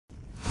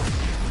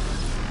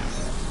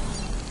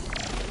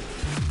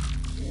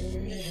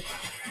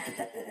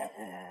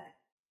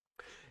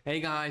Hey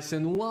guys,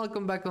 and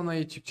welcome back on my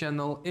YouTube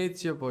channel.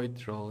 It's your boy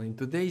Troll. In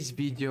today's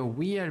video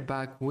we are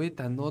back with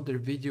another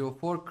video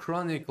for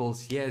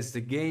Chronicles. Yes,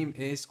 the game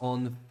is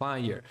on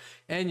fire.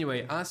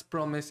 Anyway, as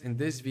promised, in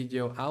this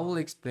video I will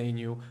explain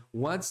you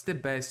what's the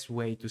best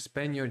way to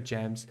spend your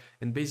gems,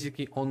 and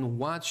basically on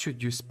what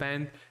should you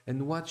spend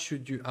and what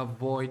should you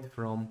avoid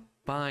from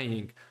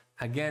buying.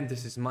 Again,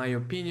 this is my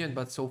opinion,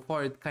 but so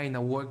far it kind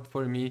of worked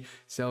for me.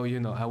 So,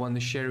 I want to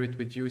share it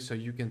with you so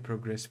you can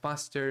progress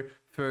faster,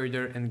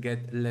 further, and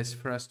get less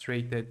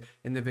frustrated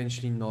and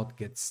eventually not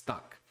get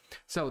stuck.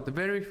 So the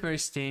very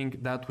first thing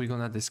that we're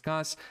gonna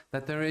discuss,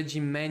 that I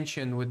already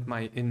mentioned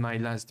in my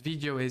last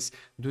video, is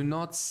do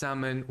not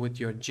summon with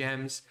your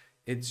gems.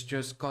 It's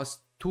just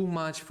cost too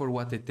much for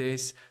what it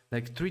is.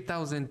 Like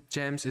 3000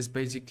 gems is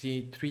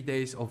basically 3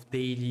 days of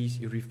dailies,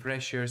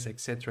 refreshers,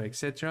 etc,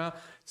 etc.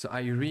 So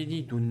I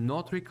really do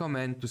not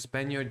recommend to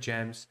spend your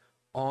gems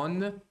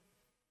on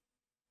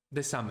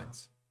the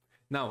summons.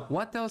 Now,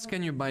 what else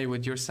can you buy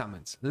with your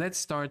summons? Let's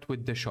start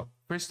with the shop.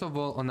 First of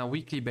all, on a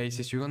weekly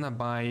basis, you're gonna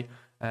buy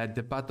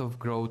the Path of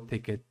Growth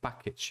ticket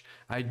package.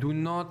 I do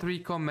not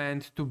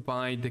recommend to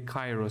buy the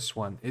Kairos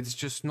one. It's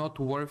just not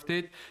worth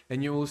it,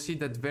 and you will see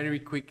that very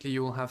quickly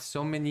you will have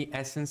so many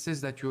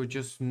essences that you're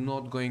just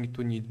not going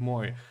to need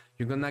more.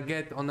 You're gonna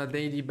get on a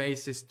daily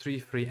basis 3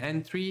 free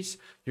entries.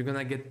 You're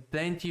gonna get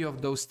plenty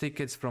of those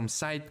tickets from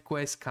side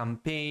quest,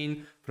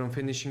 campaign, from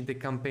finishing the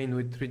campaign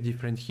with 3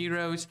 different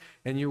heroes,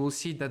 and you will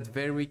see that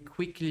very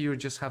quickly you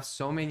just have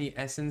so many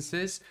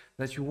essences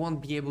that you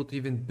won't be able to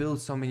even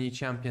build so many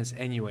champions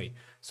anyway.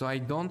 So I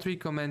don't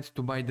recommend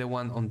to buy the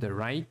one on the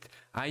right.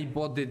 I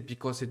bought it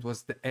because it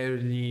was the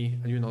early,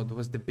 it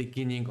was the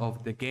beginning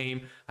of the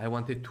game. I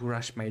wanted to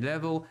rush my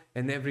level,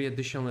 and every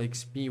additional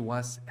XP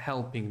was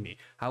helping me.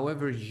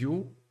 However,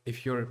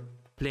 if you're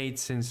played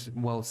since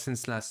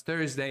last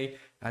Thursday,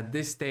 at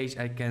this stage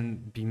I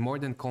can be more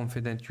than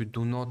confident you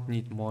do not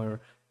need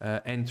more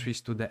entries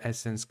to the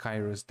Essence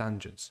Kairos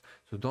dungeons.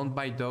 So don't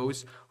buy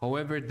those.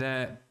 However,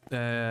 the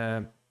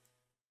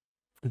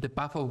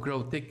Path of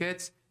Growth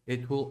tickets,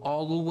 it will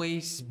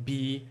always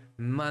be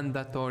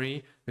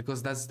mandatory,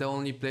 because that's the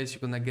only place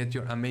you're gonna get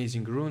your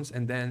amazing runes,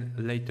 and then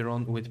later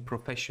on with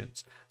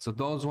professions. So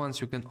those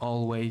ones you can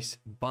always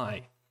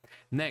buy.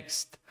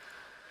 Next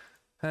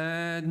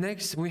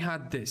we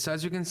had this. So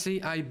as you can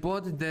see, I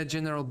bought the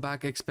general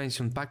bag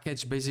expansion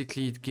package.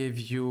 Basically it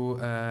gives you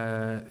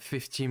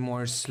 50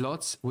 more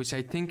slots, which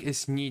I think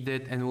is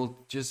needed, and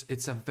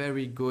it's a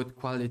very good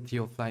quality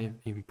of life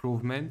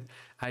improvement.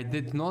 I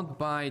did not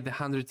buy the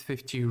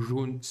 150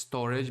 rune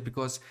storage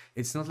because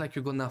it's not like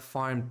you're gonna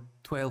farm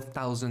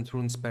 12,000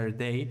 runes per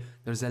day.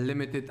 There's a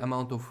limited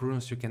amount of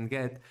runes you can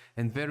get,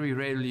 and very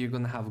rarely you're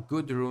gonna have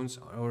good runes,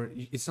 or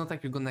it's not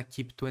like you're gonna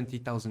keep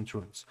 20,000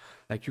 runes.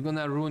 Like, you're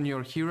gonna rune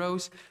your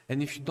heroes,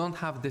 and if you don't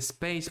have the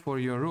space for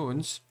your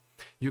runes,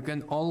 you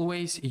can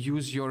always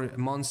use your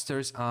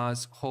monsters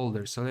as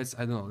holders. So let's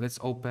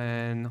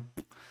open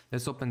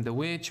the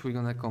witch. We're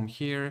gonna come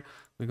here.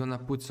 We're gonna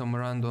put some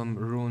random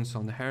runes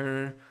on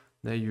her.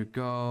 There you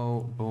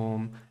go.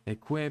 Boom.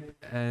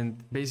 Equip.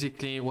 And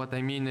basically what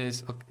I mean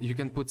is, you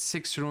can put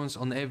 6 runes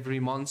on every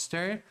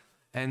monster,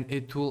 and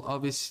it will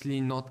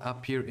obviously not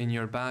appear in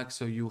your bag.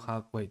 So you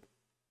have, wait,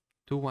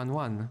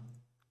 211.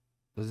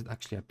 Does it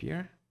actually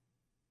appear?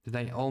 Did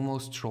I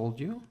almost troll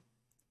you?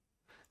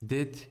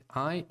 Did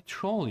I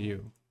troll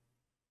you?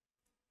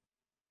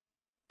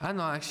 Ah,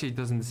 no, actually it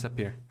doesn't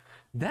disappear.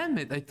 Damn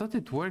it, I thought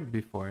it worked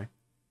before.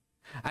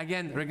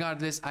 Again,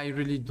 regardless, I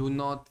really do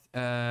not,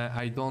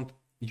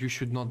 you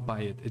should not buy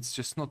it. It's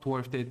just not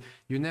worth it.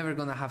 You're never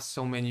gonna have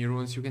so many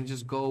runes. You can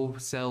just go,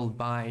 sell,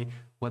 buy,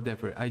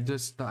 whatever. I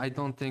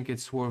don't think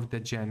it's worth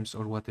the gems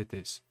or what it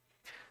is.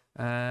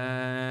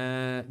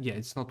 Yeah,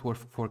 it's not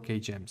worth 4k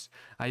gems.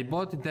 I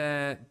bought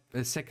the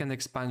second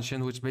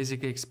expansion, which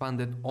basically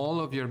expanded all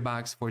of your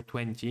bags for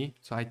 20.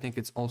 So I think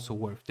it's also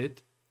worth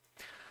it.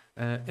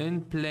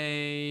 In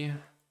play,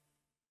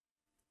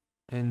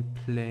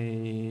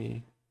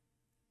 I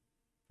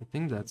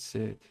think that's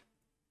it.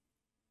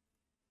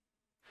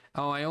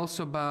 Oh, I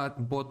also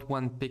bought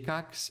one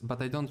pickaxe,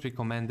 but I don't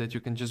recommend it.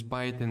 You can just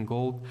buy it in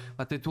gold,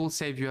 but it will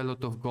save you a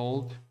lot of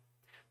gold.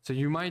 So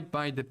you might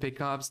buy the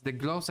pickups. The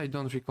gloves I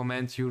don't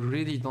recommend. You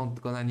really don't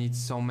gonna need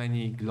so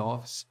many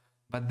gloves,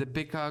 but the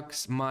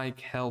pickaxe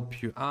might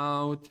help you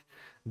out.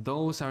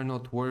 Those are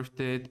not worth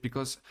it,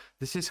 because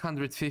this is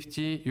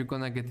 150, you're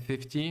gonna get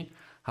 50.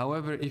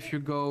 However, if you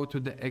go to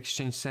the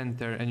exchange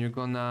center and you're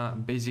gonna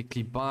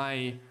basically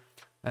buy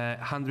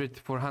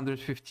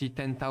 150,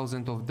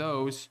 10,000 of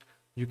those,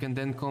 you can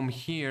then come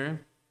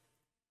here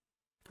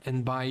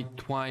and buy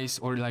twice,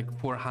 or like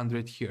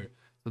 400 here.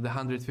 So the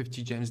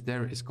 150 gems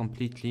there is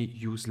completely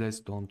useless.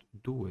 Don't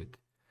do it.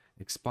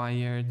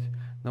 Expired.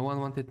 No one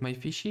wanted my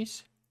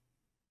fishies?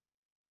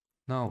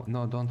 No,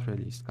 don't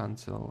release.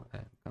 Cancel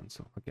and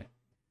cancel. Okay.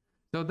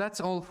 So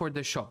that's all for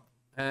the shop.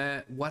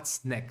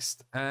 What's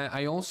next?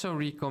 I also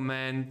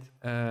recommend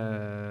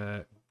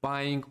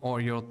buying all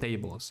your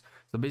tables.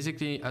 So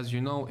basically, as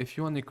you know, if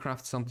you want to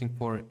craft something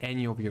for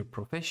any of your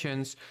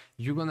professions,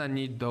 you're gonna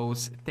need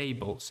those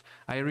tables.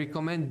 I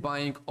recommend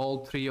buying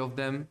all three of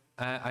them.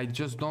 I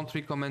just don't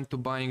recommend to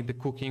buying the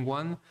cooking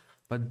one,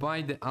 but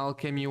buy the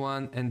alchemy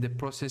one and the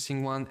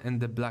processing one and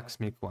the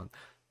blacksmith one.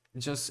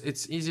 Just,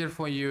 it's easier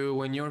for you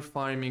when you're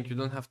farming, you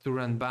don't have to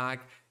run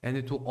back, and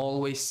it will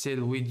always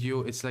still with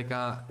you. It's like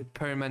a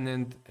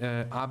permanent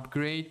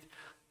upgrade.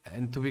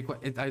 And to be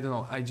quite, I don't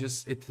know,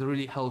 it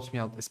really helps me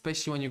out,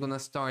 especially when you're gonna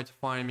start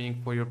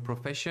farming for your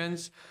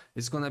professions.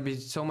 It's gonna be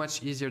so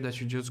much easier that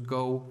you just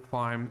go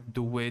farm,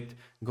 do it,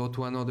 go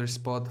to another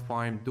spot,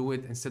 farm, do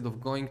it, instead of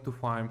going to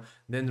farm,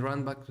 then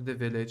run back to the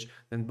village,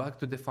 then back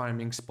to the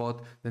farming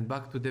spot, then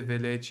back to the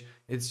village.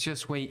 It's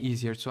just way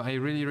easier. So I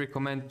really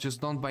recommend, just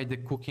don't buy the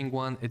cooking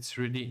one. It's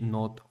really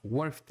not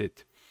worth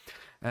it.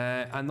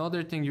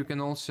 Another thing you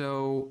can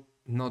also,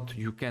 not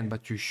you can,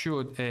 but you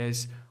should,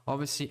 is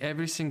obviously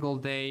every single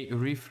day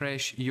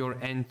refresh your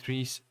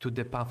entries to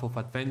the path of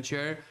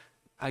adventure.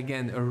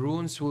 Again,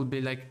 runes will be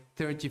like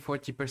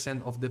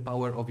 30-40% of the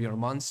power of your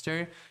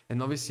monster,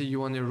 and obviously you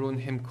want to rune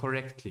him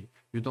correctly.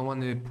 You don't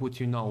want to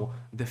put, you know,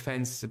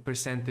 defense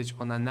percentage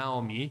on a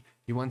Naomi.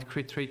 You want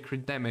crit rate,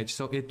 crit damage.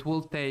 So it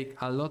will take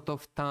a lot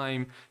of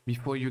time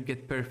before you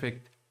get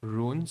perfect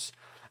runes.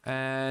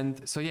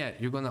 And so yeah,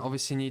 you're gonna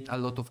obviously need a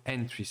lot of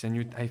entries, and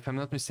if I'm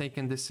not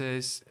mistaken, this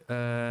is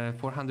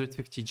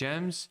 450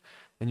 gems,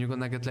 and you're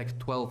gonna get like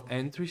 12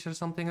 entries or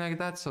something like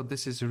that. So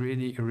this is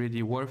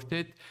really worth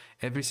it.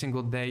 Every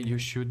single day you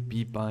should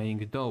be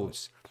buying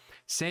those.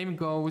 Same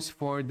goes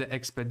for the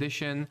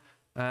expedition.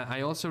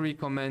 I also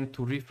recommend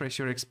to refresh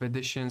your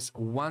expeditions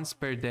once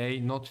per day,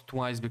 not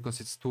twice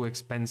because it's too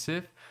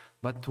expensive,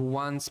 but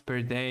once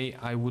per day.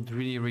 I would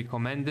really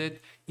recommend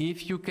it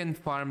if you can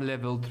farm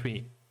level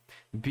 3.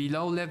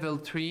 Below level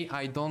 3,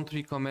 I don't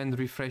recommend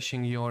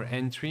refreshing your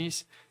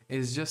entries.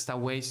 It's just a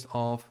waste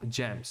of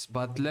gems.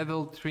 But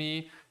level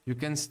 3, you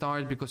can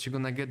start because you're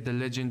gonna get the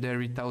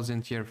legendary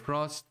 1000-year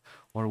frost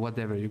or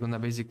whatever. You're gonna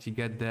basically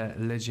get the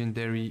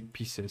legendary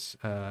pieces.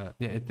 Yeah,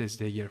 it is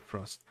the year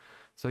frost.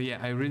 So yeah,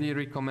 I really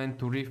recommend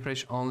to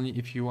refresh only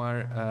if you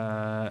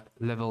are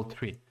level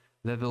 3.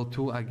 Level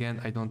 2, again,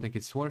 I don't think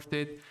it's worth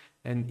it.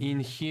 And in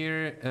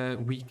here,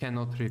 we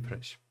cannot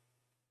refresh.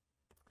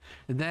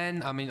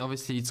 Then, I mean,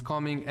 obviously it's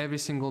coming every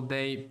single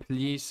day.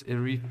 Please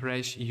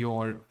refresh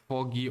your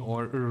foggy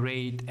or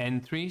raid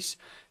entries.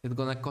 It's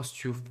gonna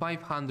cost you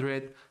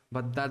 500,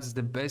 but that's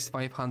the best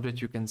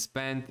 500 you can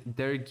spend.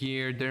 Their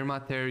gear, their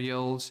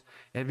materials,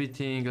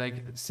 everything,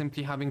 like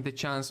simply having the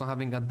chance of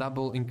having a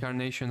double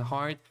incarnation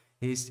heart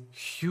is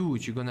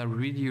huge. You're gonna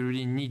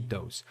really need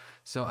those.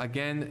 So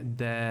again,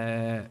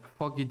 the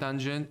foggy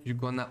dungeon, you're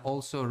gonna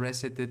also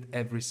reset it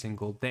every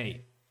single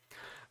day.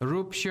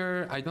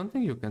 Rupture, I don't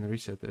think you can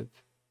reset it.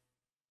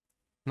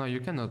 No, you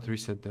cannot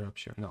reset the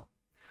Rupture, no.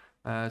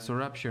 So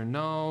Rupture,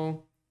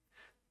 no.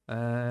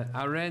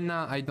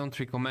 Arena, I don't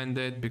recommend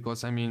it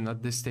because, I mean,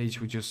 at this stage,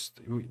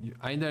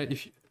 either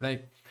if,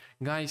 like,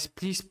 guys,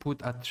 please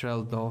put a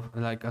troll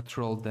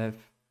dev.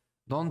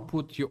 Don't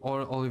put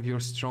all of your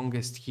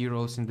strongest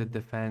heroes in the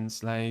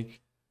defense. Like,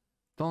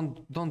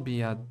 don't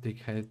be a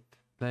dickhead.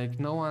 Like,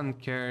 no one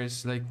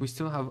cares. Like, we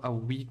still have a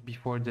week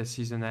before the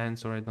season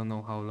ends, or I don't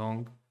know how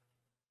long.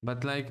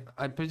 But like,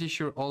 I'm pretty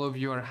sure all of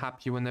you are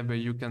happy whenever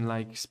you can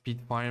like speed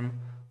farm.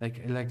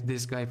 Like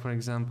this guy, for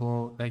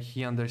example, like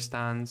he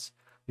understands.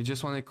 You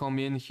just want to come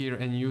in here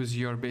and use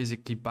your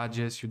basically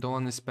badges. You don't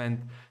want to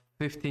spend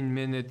 15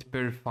 minutes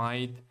per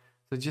fight.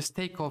 So just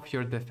take off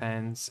your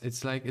defense.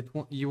 It's like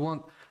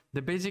they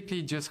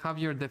basically just have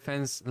your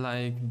defense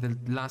like the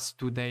last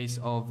 2 days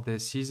of the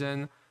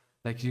season.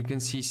 Like you can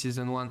see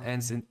season 1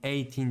 ends in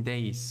 18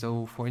 days.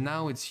 So for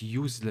now it's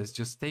useless.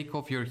 Just take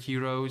off your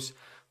heroes.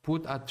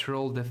 Put a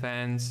troll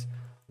defense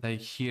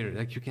like here.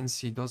 Like you can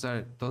see, those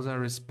are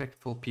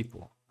respectful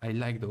people. I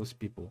like those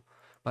people.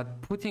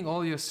 But putting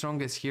all your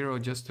strongest hero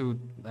just to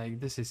like,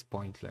 this is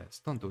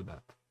pointless. Don't do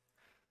that.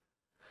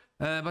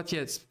 But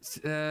yes,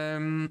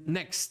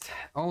 next.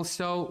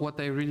 Also, what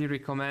I really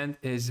recommend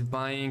is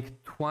buying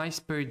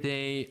twice per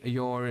day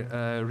your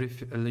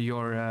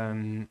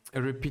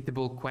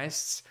repeatable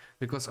quests,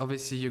 because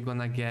obviously you're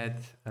gonna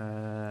get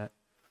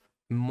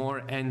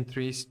more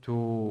entries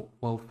to,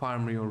 well,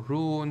 farm your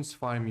runes,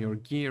 farm your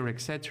gear,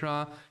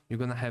 etc. You're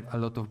gonna have a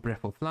lot of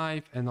Breath of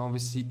Life, and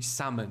obviously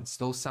summons.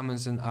 Those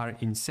summons are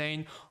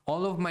insane.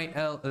 All of my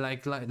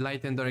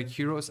light and dark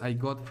heroes I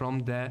got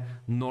from the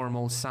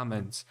normal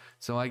summons.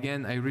 So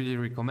again, I really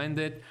recommend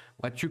it.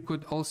 What you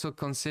could also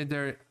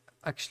consider,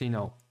 actually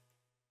no,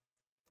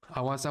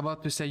 I was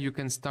about to say you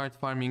can start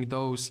farming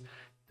those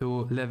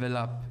to level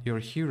up your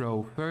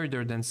hero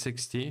further than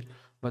 60.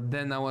 But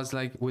then I was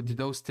like, with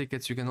those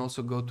tickets, you can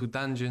also go to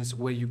dungeons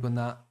where you're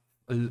gonna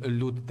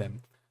loot them.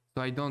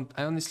 So I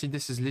honestly,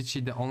 this is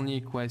literally the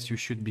only quest you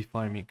should be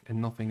farming and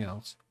nothing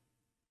else.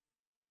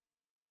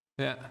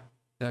 Yeah,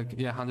 like,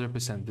 yeah,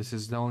 100%. This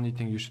is the only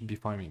thing you should be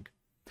farming.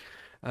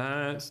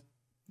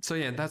 So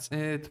yeah, that's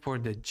it for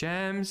the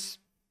gems.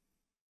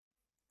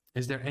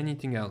 Is there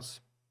anything else?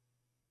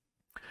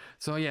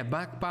 So yeah,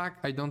 backpack,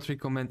 I don't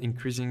recommend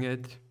increasing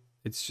it.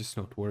 It's just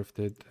not worth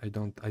it. I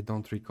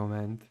don't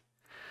recommend.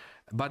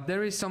 But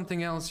there is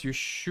something else you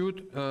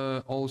should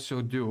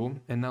also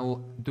do, and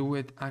I'll do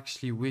it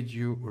actually with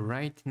you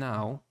right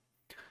now,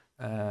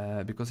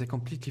 because I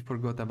completely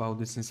forgot about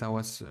this since I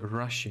was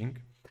rushing.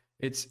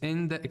 It's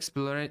in the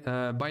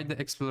by the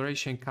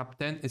exploration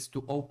captain is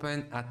to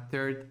open a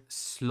third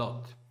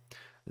slot.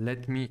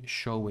 Let me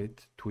show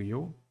it to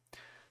you.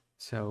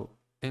 So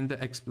in the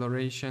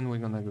exploration, we're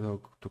gonna go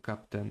to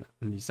Captain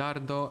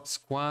Lizardo,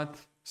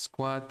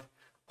 squad,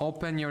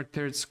 open your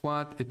third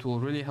squad. It will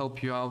really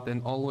help you out,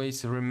 and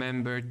always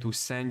remember to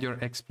send your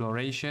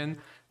exploration,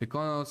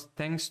 because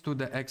thanks to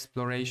the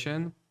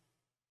exploration,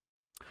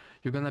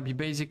 you're gonna be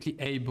basically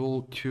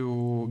able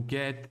to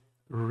get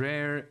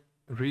rare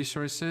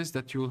resources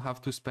that you will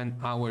have to spend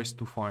hours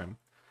to farm.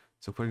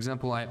 So for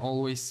example, I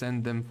always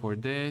send them for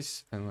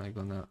this, and I'm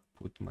gonna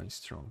put my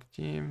strong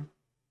team.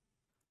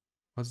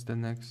 What's the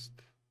next?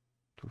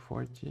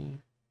 240.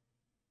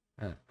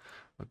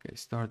 Okay,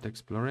 start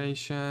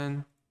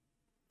exploration,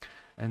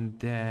 and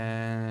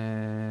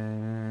then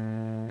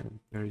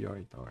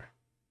periodic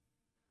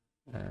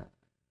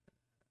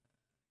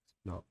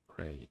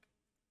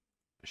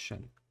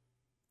exploration.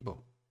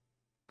 Boom.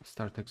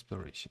 Start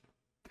exploration.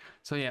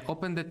 So yeah,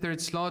 open the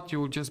third slot. You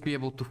will just be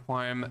able to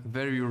farm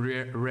very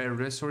rare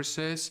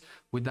resources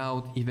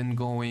without even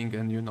going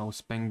and, you know,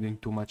 spending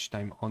too much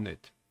time on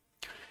it.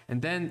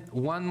 And then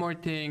one more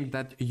thing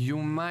that you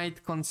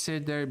might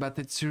consider, but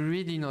it's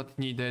really not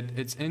needed.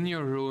 It's in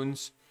your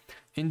runes,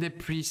 in the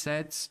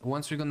presets.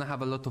 Once we're gonna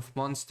have a lot of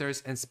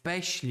monsters, and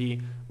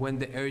especially when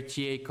the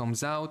RTA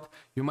comes out,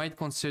 you might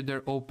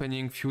consider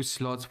opening few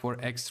slots for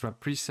extra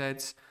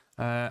presets.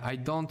 I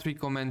don't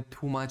recommend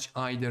too much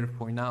either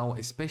for now,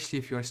 especially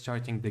if you're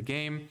starting the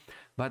game.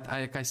 But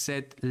like I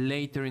said,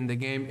 later in the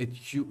game,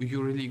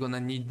 you're really gonna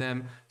need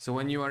them. So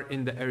when you are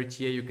in the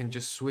RTA, you can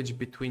just switch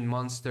between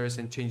monsters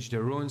and change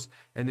the runes,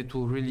 and it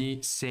will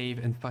really save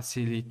and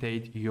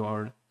facilitate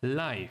your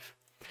life.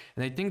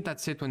 And I think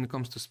that's it when it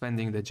comes to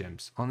spending the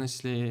gems.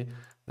 Honestly,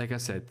 like I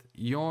said,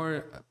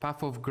 your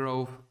path of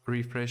growth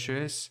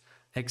refreshes,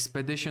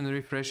 expedition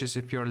refreshes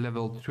if you're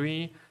level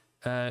 3,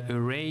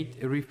 raid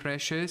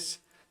refreshes,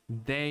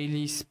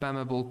 daily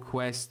spammable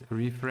quest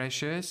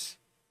refreshes,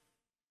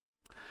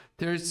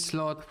 third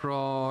slot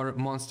for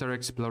monster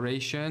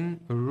exploration,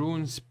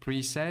 runes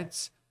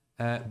presets,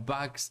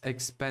 bugs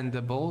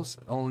expendables,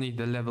 only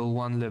the level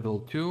 1, level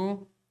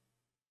 2,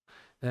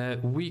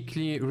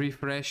 weekly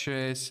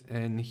refreshes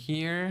in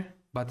here,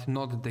 but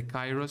not the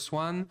Kairos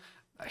one.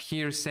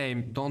 Here,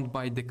 same, don't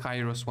buy the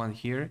Kairos one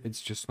here,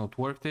 it's just not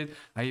worth it.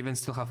 I even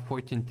still have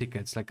 14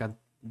 tickets. Like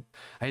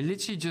I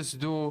literally just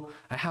do,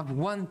 I have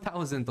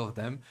 1,000 of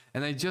them,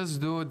 and I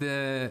just do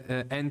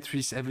the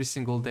entries every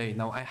single day.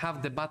 Now I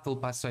have the battle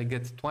pass, so I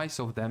get twice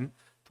of them,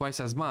 twice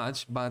as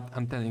much, but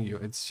I'm telling you,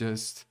 it's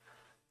just,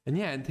 and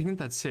yeah, I think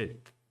that's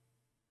it.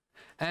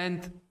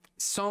 And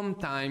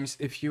sometimes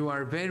if you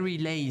are very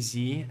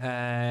lazy,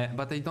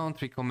 but I don't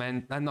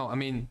recommend, no, I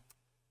mean,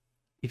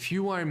 if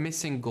you are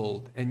missing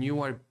gold and you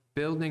are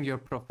building your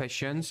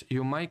professions,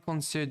 you might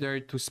consider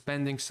to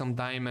spending some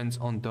diamonds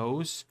on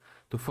those,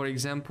 to, for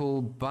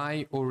example,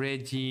 buy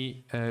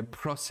already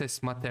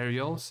processed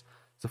materials.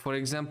 So for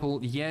example,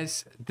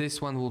 yes,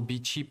 this one will be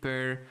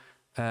cheaper.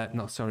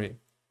 No, sorry.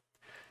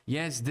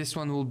 Yes, this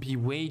one will be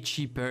way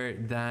cheaper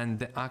than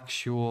the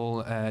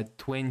actual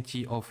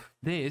 20 of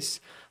this,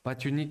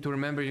 but you need to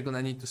remember you're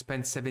gonna need to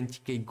spend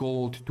 70k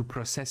gold to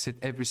process it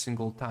every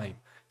single time.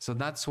 So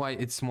that's why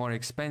it's more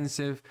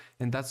expensive,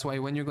 and that's why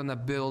when you're gonna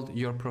build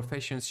your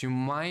professions, you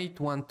might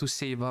want to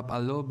save up a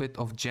little bit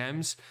of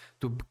gems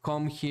to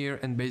come here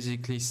and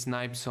basically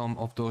snipe some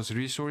of those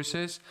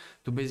resources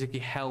to basically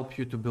help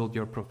you to build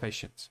your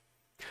professions.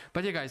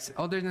 But yeah, guys,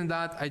 other than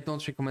that, I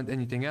don't recommend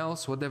anything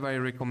else. Whatever I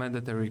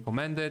recommended, I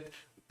recommended.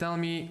 Tell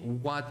me,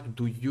 what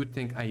do you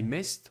think I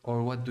missed,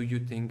 or what do you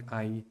think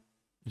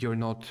you're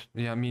not,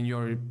 yeah, I mean,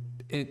 you're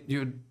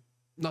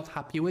not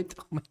happy with?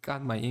 Oh my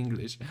god, my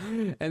English.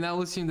 And I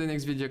will see you in the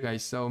next video,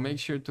 guys. So make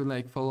sure to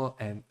like, follow,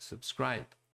 and subscribe.